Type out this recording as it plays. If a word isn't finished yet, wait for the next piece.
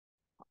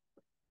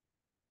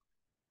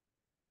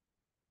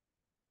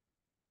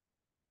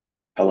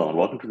Hello and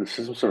welcome to the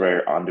System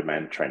Surveyor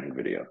on-demand training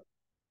video.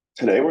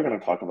 Today we're going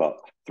to talk about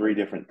three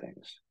different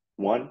things.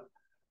 One,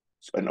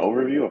 an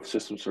overview of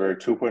System Surveyor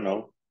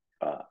 2.0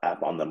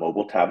 app on the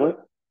mobile tablet.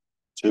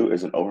 Two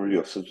is an overview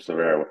of System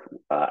Surveyor with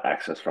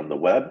access from the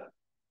web.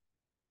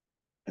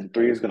 And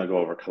three is going to go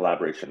over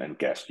collaboration and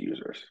guest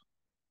users.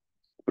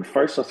 But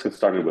first, let's get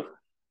started with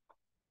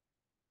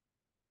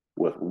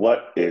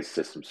what is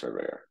System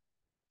Surveyor.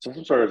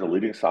 System Surveyor is a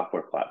leading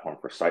software platform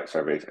for site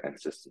surveys and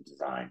system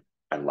design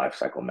and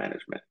lifecycle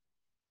management.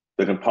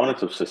 The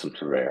components of System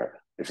Surveyor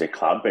is a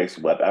cloud-based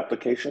web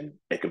application,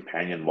 a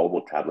companion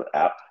mobile tablet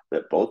app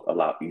that both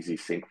allow easy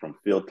sync from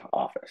field to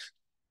office.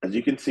 As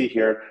you can see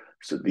here,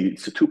 the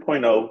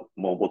 2.0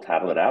 mobile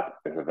tablet app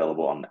is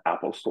available on the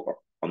Apple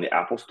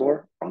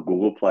Store, on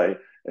Google Play,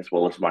 as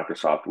well as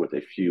Microsoft with a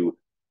few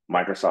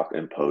Microsoft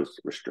imposed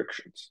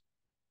restrictions.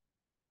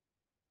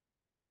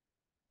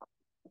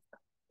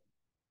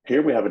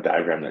 Here we have a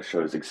diagram that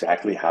shows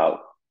exactly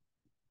how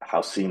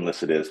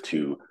seamless it is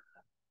to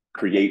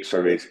create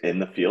surveys in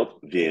the field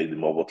via the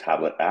mobile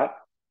tablet app,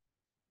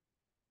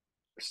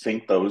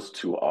 sync those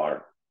to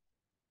our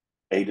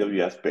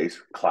AWS-based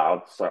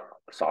cloud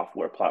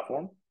software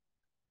platform,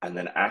 and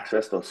then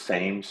access those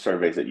same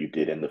surveys that you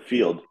did in the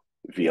field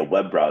via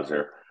web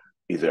browser,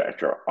 either at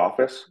your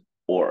office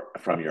or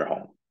from your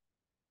home.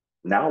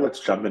 Now let's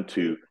jump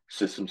into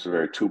System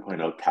Surveyor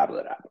 2.0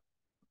 tablet app.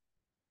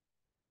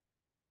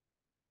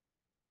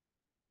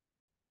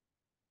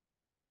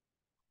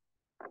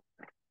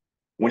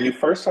 When you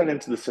first sign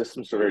into the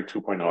System Surveyor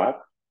 2.0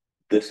 app,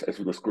 this is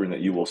the screen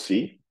that you will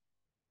see.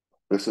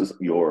 This is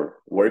your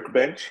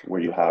workbench where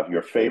you have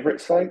your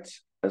favorite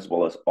sites as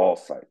well as all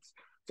sites.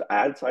 To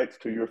add sites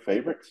to your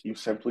favorites, you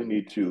simply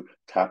need to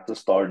tap the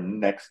star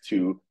next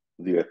to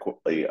the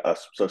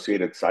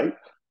associated site,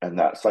 and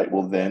that site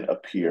will then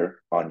appear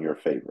on your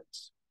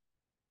favorites.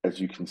 As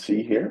you can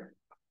see here,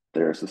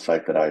 there's the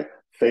site that I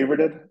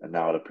favorited, and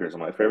now it appears on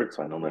my favorites,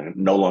 so I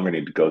no longer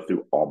need to go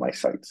through all my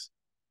sites.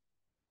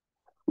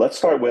 Let's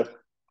start with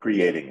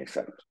creating a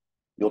site.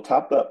 You'll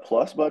tap that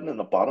plus button in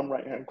the bottom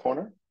right-hand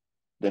corner,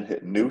 then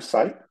hit New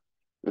Site.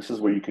 This is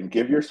where you can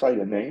give your site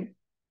a name.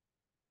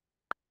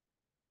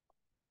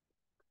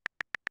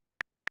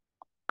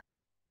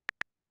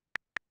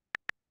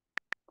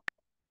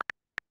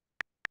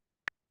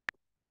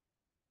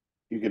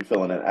 You can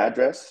fill in an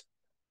address,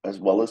 as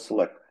well as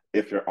select,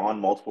 if you're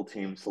on multiple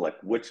teams,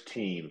 select which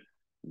team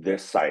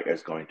this site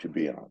is going to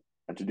be on.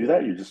 And to do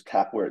that, you just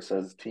tap where it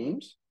says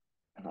Teams,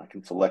 and I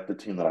can select the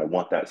team that I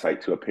want that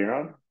site to appear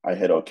on. I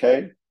hit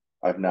OK.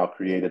 I've now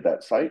created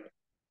that site.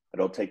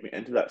 It'll take me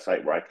into that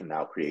site where I can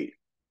now create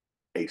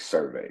a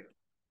survey.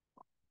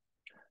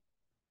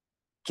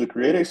 To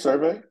create a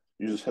survey,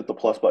 you just hit the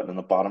plus button in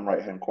the bottom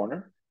right-hand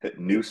corner, hit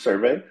New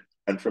Survey,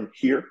 and from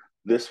here,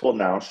 this will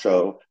now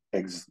show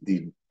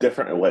the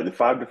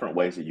 5 different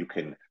ways that you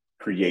can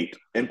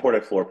import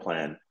a floor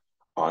plan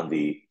on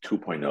the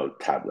 2.0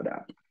 tablet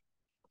app.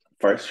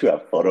 First, you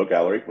have Photo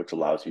Gallery, which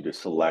allows you to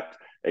select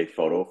a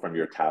photo from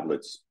your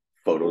tablet's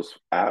Photos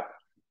app.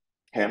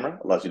 Camera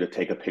allows you to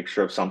take a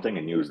picture of something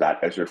and use that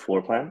as your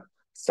floor plan.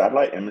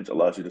 Satellite image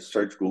allows you to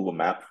search Google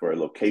Maps for a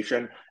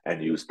location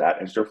and use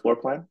that as your floor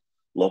plan.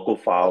 Local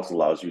files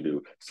allows you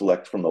to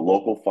select from the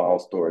local file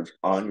storage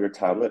on your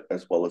tablet,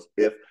 as well as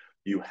if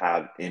you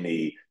have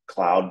any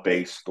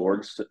cloud-based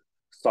storage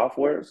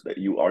softwares that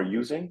you are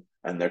using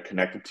and they're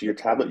connected to your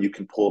tablet, you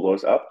can pull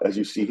those up. As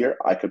you see here,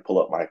 I could pull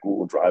up my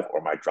Google Drive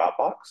or my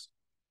Dropbox.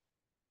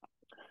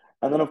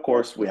 And then, of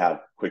course, we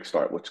have Quick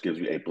Start, which gives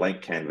you a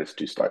blank canvas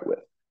to start with.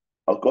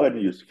 I'll go ahead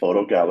and use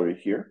Photo Gallery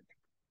here,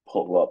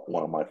 pull up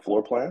one of my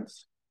floor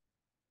plans.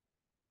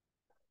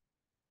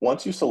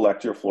 Once you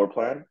select your floor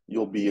plan,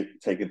 you'll be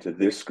taken to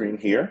this screen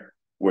here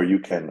where you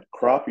can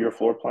crop your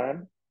floor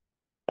plan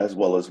as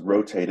well as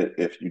rotate it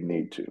if you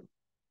need to.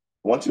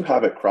 Once you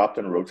have it cropped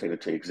and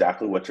rotated to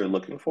exactly what you're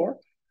looking for,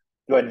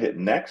 go ahead and hit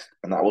Next,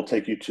 and that will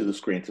take you to the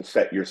screen to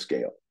set your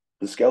scale.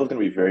 The scale is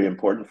going to be very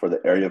important for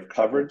the area of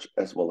coverage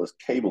as well as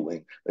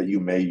cabling that you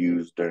may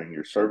use during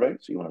your survey.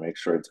 So you want to make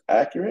sure it's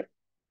accurate.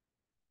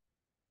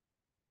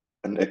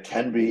 And it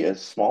can be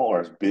as small or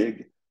as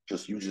big,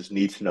 you just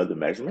need to know the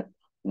measurement.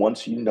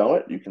 Once you know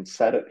it, you can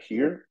set it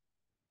here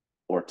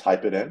or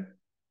type it in.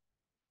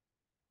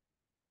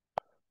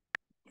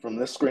 From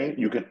this screen,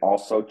 you can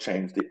also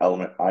change the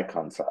element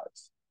icon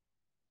size.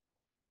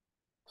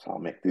 So I'll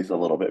make these a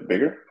little bit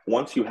bigger.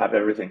 Once you have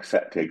everything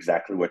set to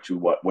exactly what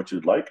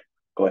you'd like,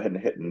 go ahead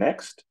and hit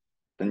Next.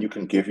 Then you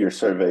can give your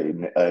survey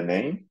a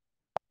name.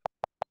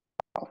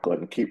 I'll go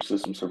ahead and keep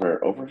System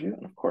Surveyor Overview,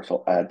 and of course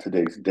I'll add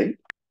today's date.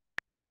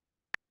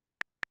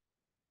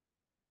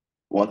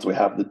 Once we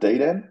have the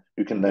date in,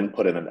 you can then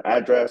put in an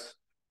address,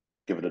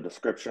 give it a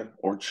description,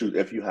 or choose,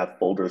 if you have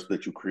folders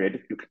that you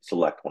created, you can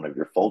select one of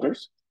your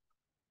folders.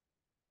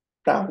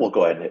 Now we'll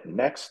go ahead and hit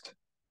Next,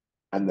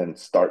 and then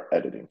start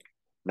editing.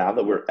 Now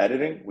that we're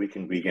editing, we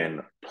can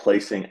begin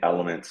placing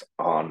elements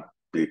on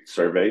the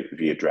survey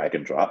via drag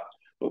and drop.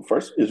 But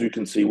first, as you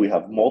can see, we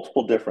have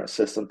multiple different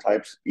system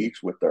types,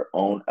 each with their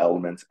own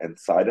elements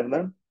inside of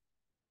them.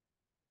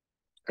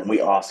 And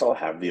we also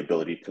have the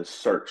ability to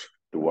search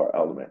through our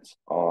elements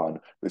on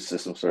the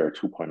System Surveyor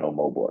 2.0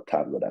 mobile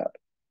tablet app.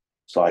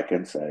 So I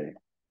can say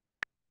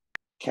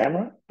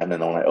camera, and then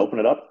when I open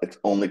it up, it's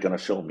only going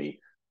to show me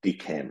the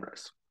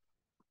cameras.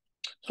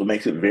 So it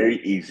makes it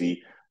very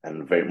easy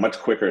and very much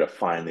quicker to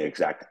find the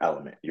exact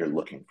element you're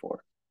looking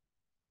for.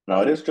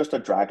 Now it is just a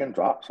drag and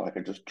drop, so I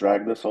can just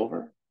drag this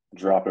over,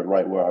 drop it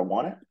right where I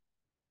want it.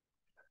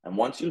 And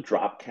once you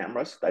drop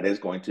cameras, that is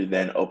going to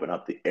then open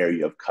up the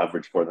area of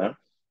coverage for them.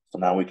 So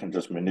now we can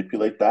just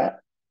manipulate that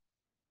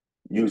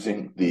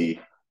using the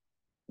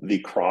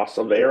cross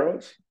of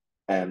arrows,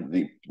 and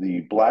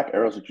the black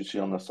arrows that you see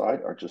on the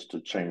side are just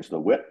to change the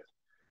width.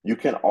 You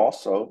can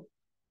also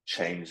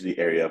change the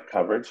area of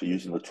coverage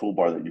using the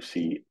toolbar that you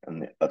see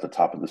at the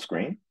top of the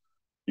screen.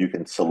 You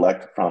can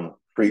select from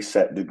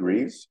preset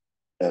degrees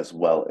as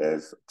well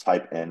as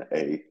type in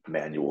a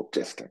manual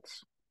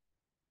distance.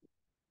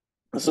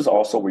 This is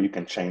also where you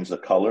can change the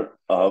color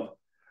of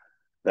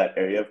that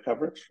area of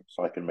coverage.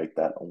 So I can make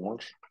that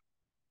orange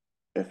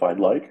if I'd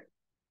like,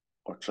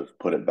 or just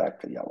put it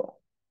back to yellow.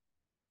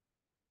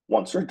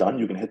 Once you're done,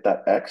 you can hit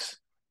that X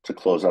to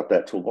close out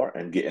that toolbar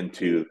and get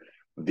into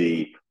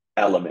the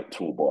element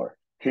toolbar.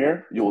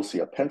 Here, you will see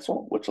a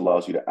pencil, which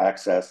allows you to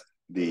access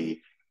the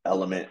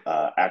element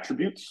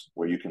attributes,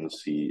 where you can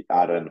see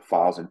add in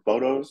files and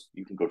photos.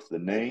 You can go to the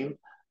name,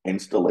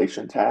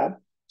 installation tab,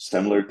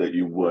 similar that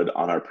you would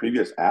on our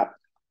previous app,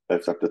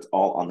 except it's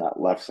all on that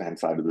left-hand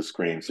side of the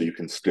screen, so you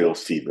can still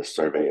see the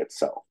survey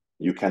itself.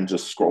 You can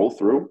just scroll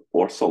through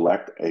or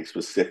select a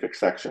specific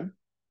section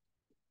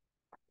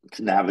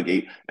to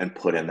navigate and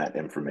put in that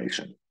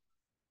information.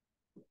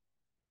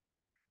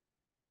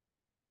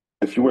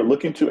 If you were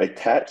looking to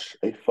attach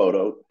a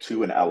photo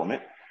to an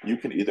element, you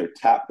can either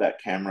tap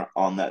that camera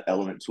on that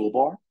element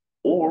toolbar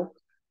or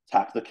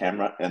tap the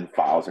camera in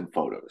files and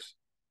photos.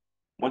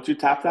 Once you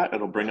tap that,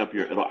 it'll bring up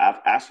it'll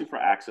ask you for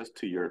access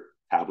to your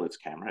tablet's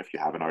camera if you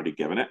haven't already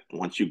given it.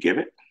 Once you give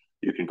it,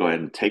 you can go ahead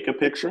and take a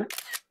picture,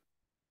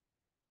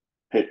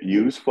 hit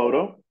use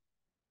photo,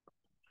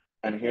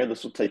 and here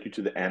this will take you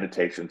to the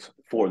annotations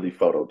for the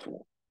photo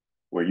tool,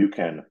 where you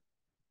can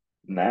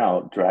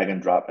now drag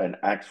and drop an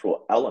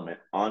actual element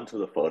onto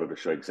the photo to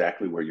show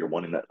exactly where you're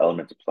wanting that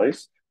element to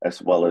place,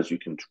 as well as you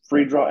can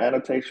free draw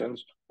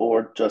annotations,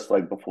 or just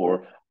like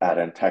before, add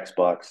in text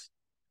box,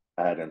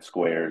 add in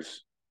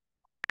squares,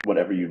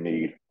 whatever you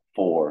need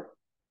for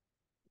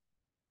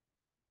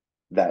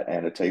that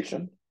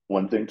annotation.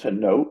 One thing to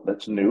note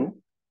that's new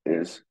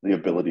is the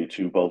ability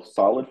to both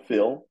solid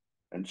fill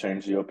and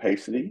change the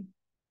opacity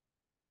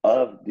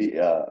of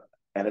the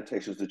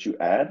annotations that you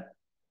add,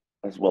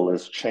 as well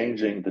as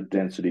changing the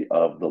density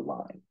of the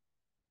line.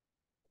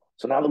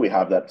 So now that we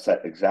have that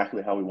set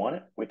exactly how we want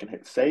it, we can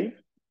hit save.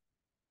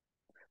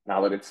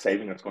 Now that it's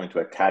saving, it's going to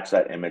attach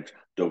that image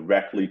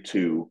directly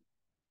to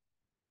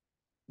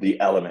the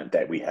element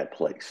that we had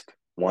placed.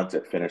 Once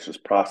it finishes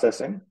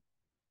processing,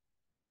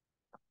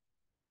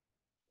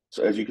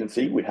 so as you can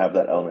see, we have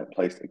that element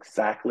placed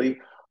exactly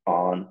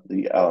on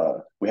we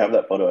have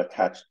that photo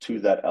attached to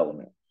that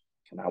element.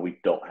 So now we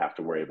don't have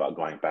to worry about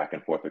going back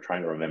and forth or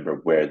trying to remember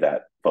where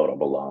that photo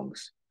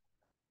belongs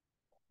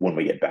when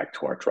we get back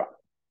to our truck.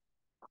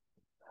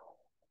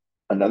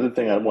 Another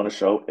thing I want to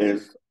show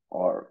is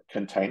our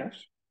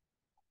containers.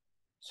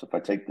 So if I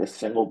take this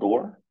single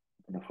door,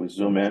 and if we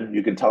zoom in,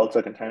 you can tell it's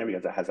a container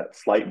because it has that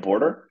slight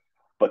border,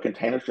 but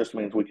containers just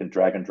means we can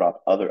drag and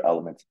drop other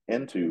elements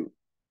into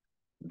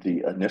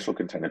the initial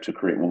container to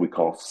create what we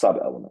call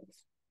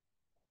sub-elements.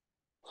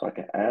 So I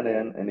can add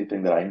in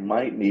anything that I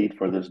might need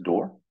for this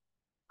door.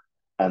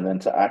 And then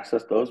to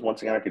access those,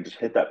 once again, I can just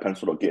hit that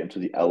pencil to get into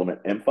the element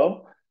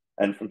info.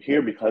 And from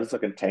here, because it's a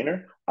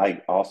container,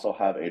 I also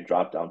have a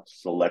drop-down to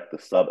select the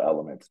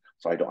sub-elements.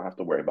 So I don't have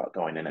to worry about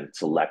going in and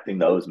selecting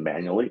those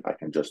manually. I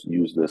can just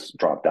use this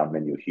drop-down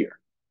menu here.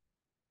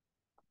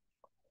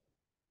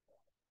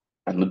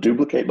 And the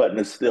duplicate button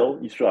is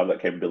you still have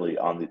that capability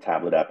on the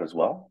tablet app as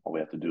well. All we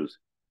have to do is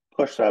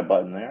push that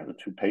button there, the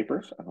two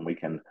papers, and then we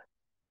can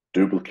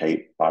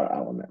duplicate our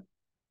element.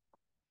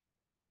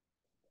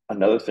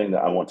 Another thing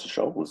that I want to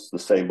show was the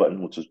save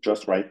button, which is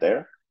just right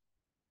there.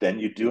 Then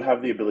you do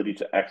have the ability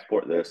to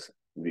export this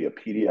via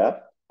PDF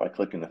by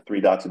clicking the three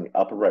dots in the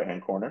upper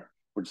right-hand corner,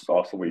 which is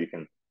also where you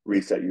can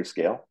reset your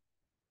scale,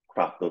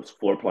 crop those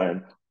floor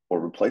plan,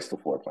 or replace the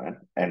floor plan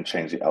and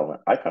change the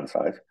element icon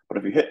size. But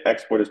if you hit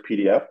export as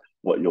PDF,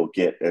 what you'll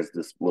get is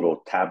this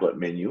little tablet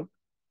menu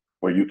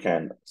where you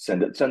can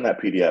send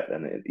that PDF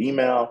in an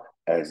email,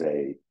 as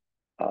a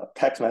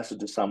text message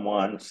to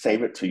someone,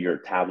 save it to your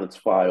tablet's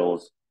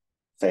files,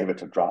 save it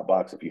to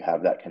Dropbox if you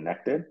have that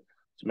connected.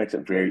 So it makes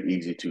it very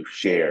easy to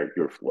share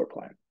your floor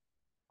plan.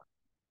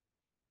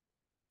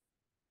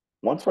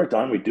 Once we're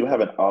done, we do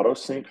have an auto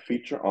sync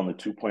feature on the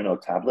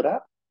 2.0 tablet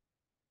app.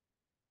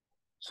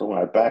 So when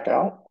I back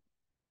out,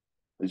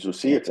 as you'll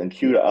see, it's in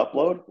queue to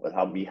upload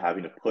without me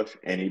having to push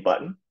any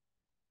button.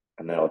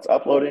 And now it's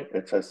uploading,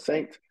 it says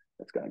synced.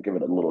 It's gonna give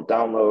it a little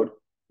download.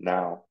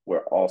 Now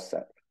we're all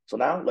set. So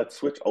now let's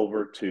switch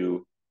over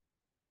to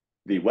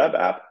the web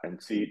app and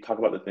talk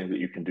about the things that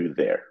you can do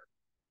there.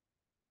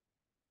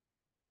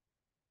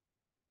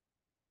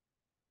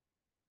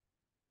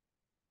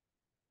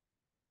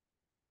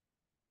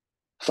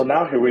 So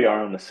now here we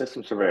are on the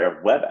System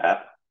Surveyor web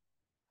app,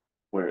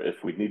 where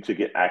if we need to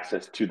get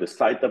access to the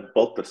site,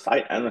 both the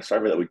site and the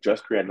server that we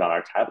just created on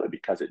our tablet,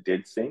 because it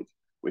did sync,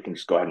 we can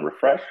just go ahead and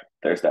refresh.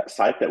 There's that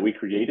site that we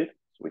created,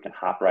 so we can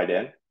hop right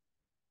in.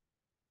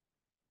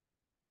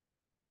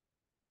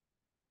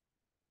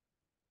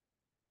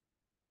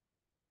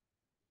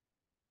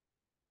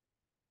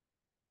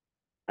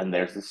 And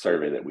there's the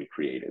survey that we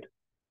created.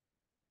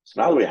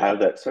 So now that we have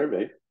that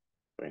survey,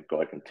 we can go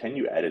ahead and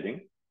continue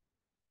editing.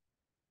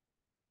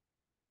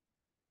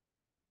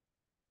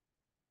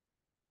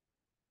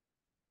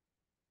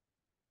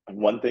 And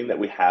one thing that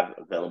we have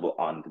available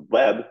on the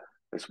web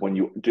is when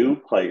you do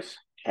place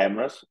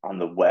cameras on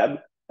the web,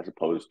 as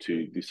opposed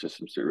to the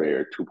System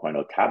Surveyor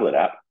 2.0 tablet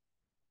app,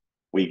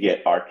 we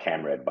get our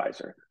camera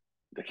advisor.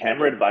 The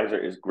camera advisor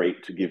is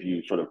great to give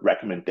you sort of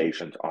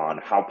recommendations on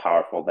how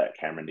powerful that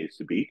camera needs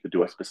to be to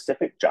do a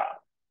specific job.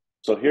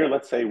 So here,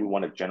 let's say we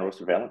want a general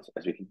surveillance.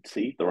 As you can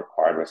see, the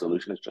required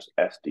resolution is just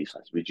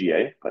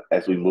SD/VGA. But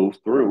as we move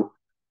through,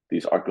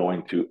 these are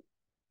going to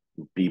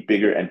be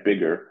bigger and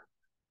bigger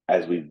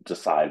as we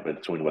decide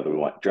between whether we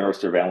want general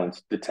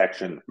surveillance,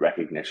 detection,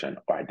 recognition,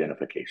 or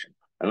identification.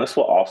 And this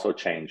will also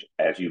change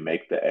as you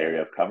make the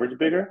area of coverage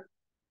bigger.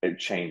 It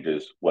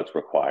changes what's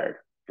required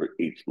for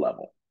each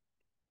level.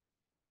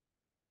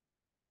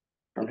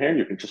 From here,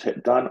 you can just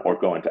hit done or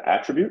go into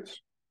attributes.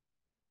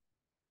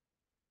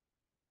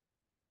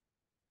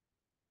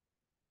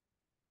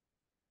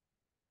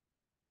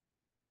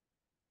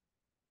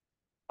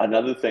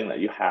 Another thing that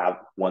you have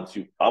once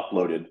you've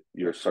uploaded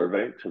your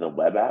survey to the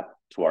web app,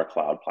 to our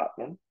cloud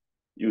platform,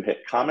 you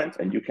hit comments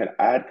and you can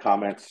add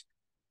comments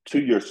to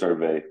your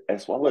survey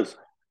as well as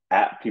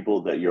at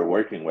people that you're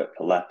working with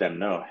to let them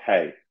know,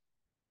 hey,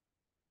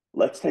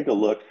 let's take a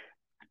look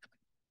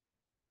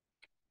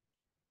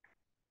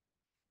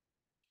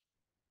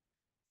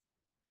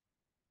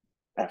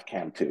at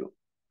Cam2.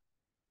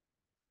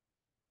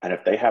 And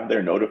if they have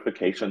their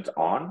notifications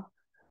on,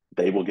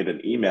 they will get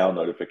an email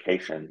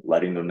notification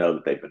letting them know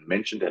that they've been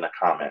mentioned in a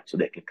comment so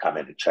they can come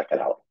in and check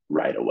it out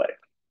right away.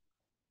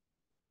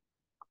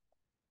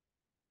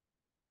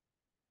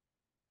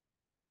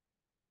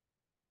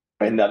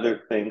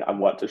 Another thing I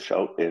want to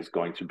show is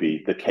going to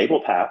be the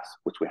cable paths,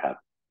 which we have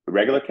the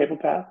regular cable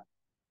path.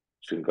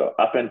 So you can go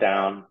up and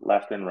down,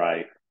 left and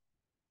right,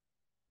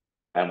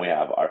 and we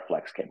have our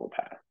flex cable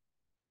path.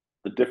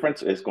 The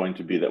difference is going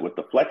to be that with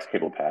the flex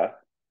cable path,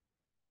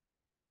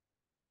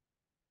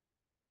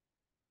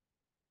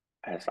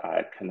 as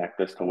I connect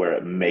this to where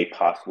it may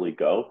possibly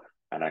go,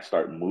 and I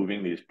start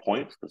moving these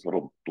points, those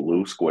little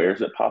blue squares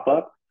that pop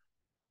up,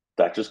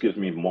 that just gives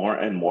me more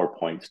and more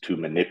points to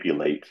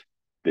manipulate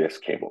this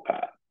cable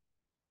path.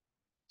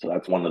 So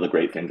that's one of the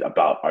great things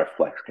about our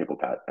flex cable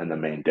path and the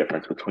main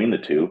difference between the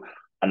two.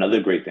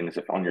 Another great thing is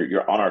if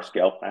you're on our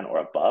scale plan or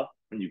above,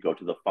 when you go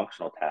to the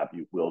functional tab,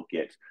 you will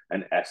get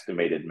an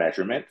estimated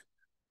measurement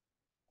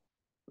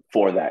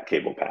for that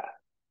cable path.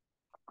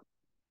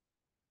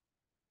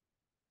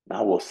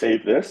 Now we'll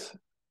save this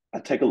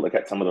and take a look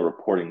at some of the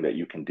reporting that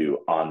you can do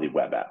on the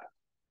web app.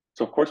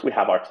 So of course we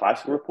have our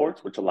classic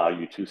reports, which allow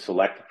you to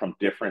select from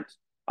different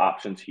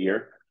options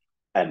here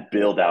and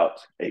build out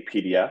a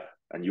PDF.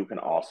 And you can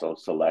also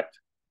select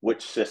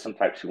which system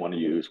types you want to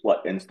use,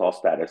 what install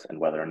status, and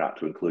whether or not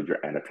to include your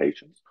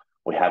annotations.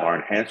 We have our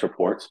enhanced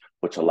reports,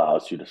 which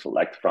allows you to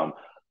select from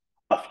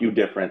a few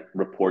different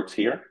reports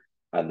here.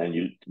 And then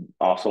you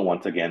also,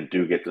 once again,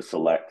 do get to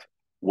select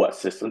what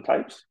system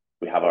types.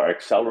 We have our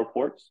Excel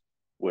reports,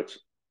 which,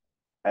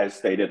 as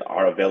stated,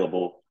 are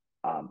available,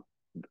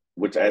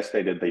 which, as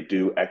stated, they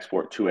do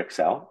export to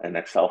Excel and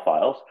Excel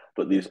files,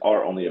 but these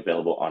are only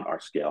available on our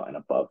scale and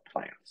above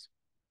plans.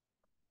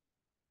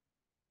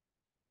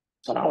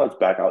 So now let's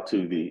back out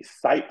to the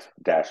site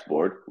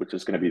dashboard, which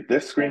is going to be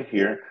this screen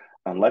here,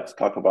 and let's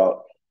talk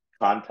about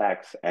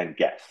contacts and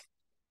guests.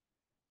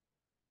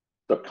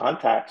 So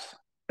contacts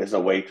is a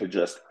way to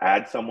just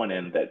add someone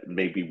in that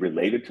may be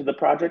related to the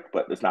project,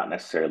 but is not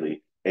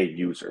necessarily a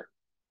user.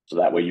 So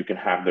that way you can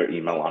have their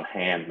email on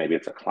hand. Maybe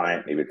it's a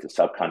client, maybe it's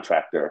a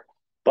subcontractor.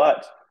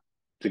 But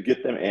to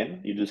get them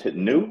in, you just hit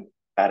new,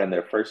 add in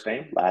their first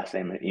name, last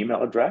name, and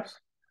email address.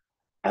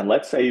 And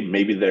let's say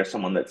maybe there's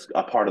someone that's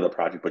a part of the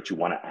project, but you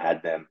want to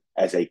add them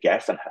as a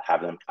guest and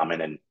have them come in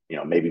and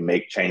maybe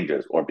make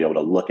changes or be able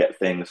to look at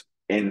things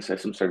in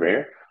System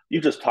Surveyor. You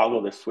just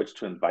toggle this switch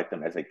to invite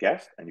them as a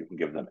guest, and you can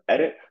give them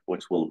edit,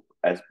 which will,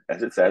 as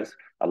it says,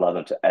 allow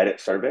them to edit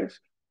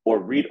surveys, or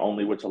read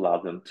only, which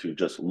allows them to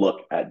just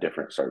look at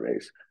different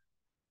surveys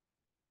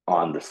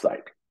on the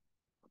site.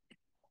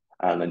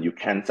 And then you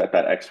can set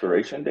that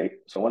expiration date.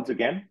 So once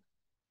again,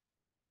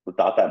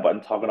 without that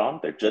button toggled on,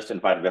 they're just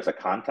invited as a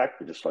contact.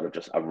 They're just sort of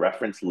just a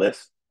reference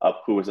list of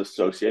who is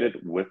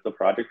associated with the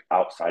project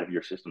outside of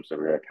your System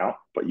Surveyor account,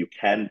 but you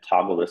can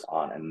toggle this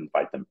on and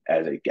invite them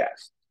as a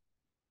guest.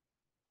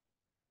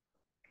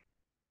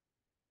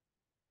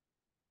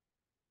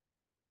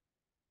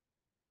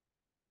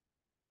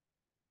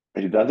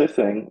 Another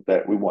thing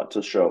that we want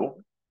to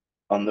show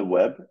on the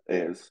web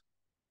is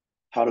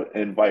how to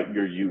invite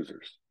your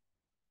users.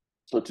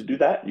 So to do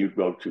that, you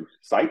go to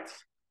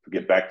Sites, to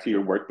get back to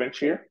your workbench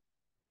here.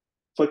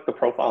 Click the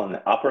profile in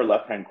the upper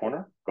left-hand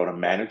corner, go to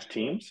Manage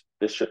Teams.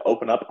 This should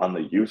open up on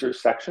the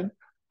Users section,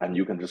 and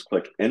you can just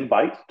click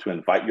Invite to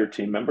invite your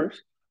team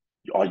members.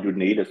 All you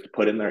need is to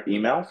put in their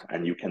emails,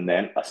 and you can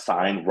then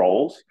assign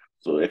roles.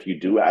 So if you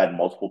do add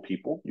multiple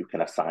people, you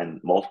can assign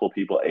multiple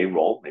people a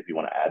role. Maybe you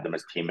want to add them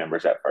as team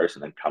members at first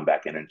and then come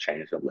back in and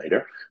change them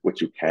later,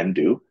 which you can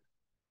do.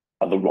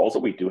 The roles that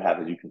we do have,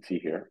 as you can see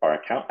here, are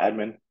account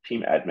admin,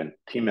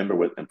 team member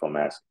with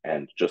InfoMask,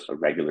 and just a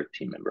regular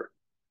team member.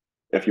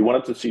 If you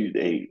wanted to see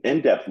an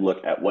in-depth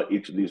look at what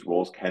each of these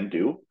roles can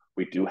do,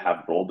 we do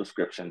have role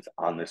descriptions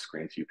on this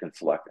screen, so you can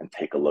select and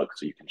take a look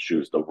so you can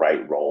choose the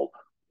right role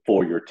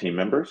for your team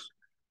members.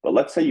 But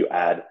let's say you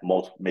add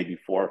maybe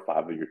 4 or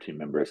 5 of your team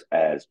members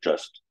as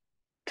just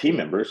team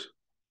members,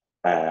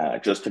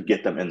 just to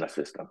get them in the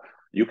system.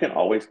 You can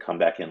always come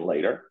back in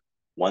later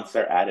once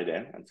they're added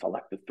in and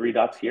select the 3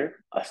 dots here,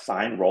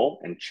 assign role,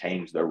 and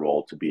change their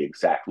role to be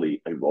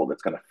exactly a role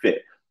that's going to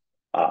fit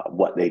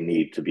what they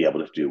need to be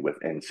able to do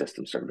within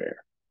System Surveyor.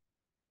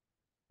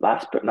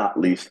 Last but not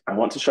least, I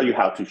want to show you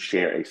how to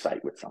share a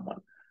site with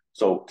someone.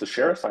 So to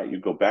share a site, you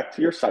go back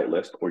to your site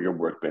list or your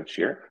workbench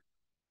here,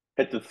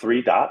 hit the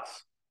 3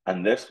 dots,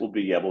 and this will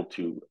be able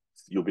to,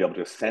 you'll be able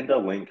to send a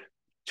link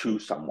to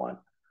someone.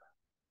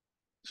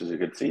 So as you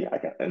can see, I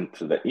can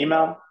enter the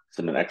email,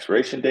 send an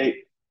expiration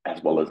date,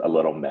 as well as a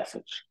little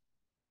message.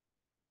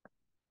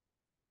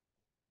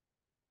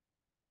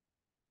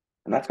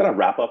 And that's going to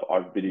wrap up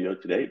our video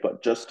today.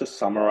 But just to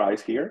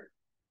summarize here,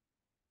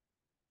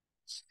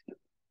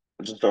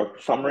 just a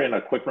summary and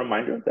a quick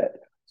reminder that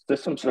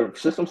System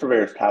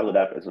Surveyor's tablet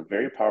app is a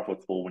very powerful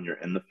tool when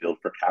you're in the field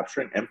for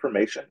capturing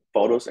information,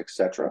 photos,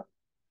 etc.,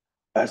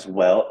 as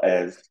well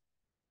as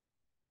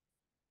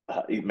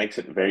it makes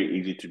it very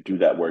easy to do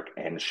that work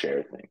and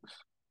share things.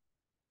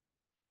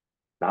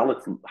 Now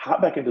let's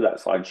hop back into that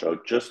slideshow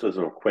just as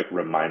a quick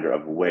reminder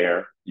of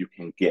where you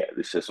can get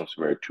the System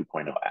Surveyor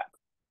 2.0 app.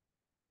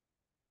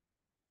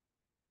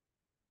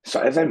 So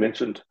as I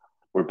mentioned,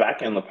 we're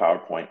back in the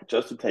PowerPoint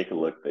just to take a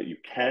look that you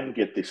can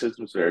get the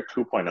System Surveyor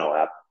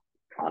 2.0 app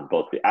on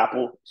both the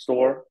Apple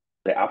Store,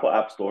 the Apple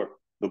App Store,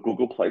 the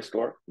Google Play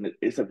Store, and it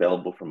is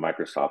available from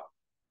Microsoft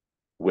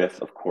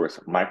with, of course,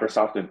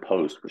 Microsoft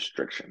imposed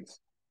restrictions.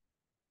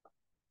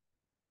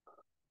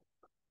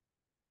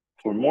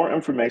 For more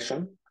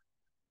information,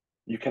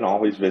 you can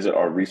always visit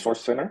our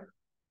resource center.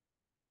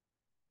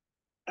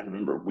 And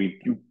remember, we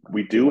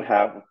do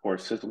have, of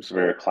course, System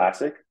Surveyor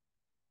Classic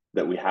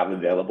that we have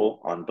available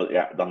on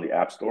the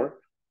App Store,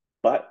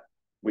 but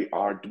we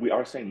are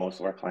seeing most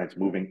of our clients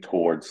moving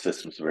towards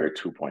System Surveyor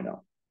 2.0.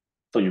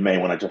 So you may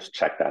want to just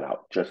check that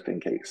out just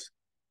in case.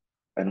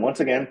 And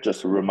once again,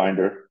 just a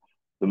reminder,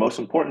 the most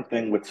important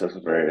thing with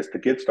System Surveyor is to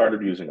get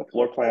started using a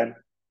floor plan,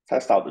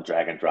 test out the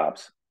drag and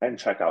drops, and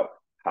check out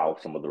how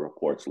some of the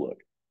reports look.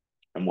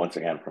 And once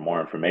again, for more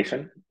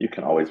information, you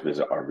can always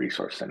visit our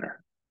resource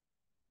center.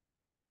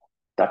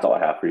 That's all I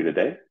have for you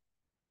today.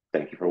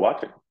 Thank you for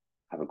watching.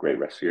 Have a great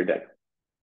rest of your day.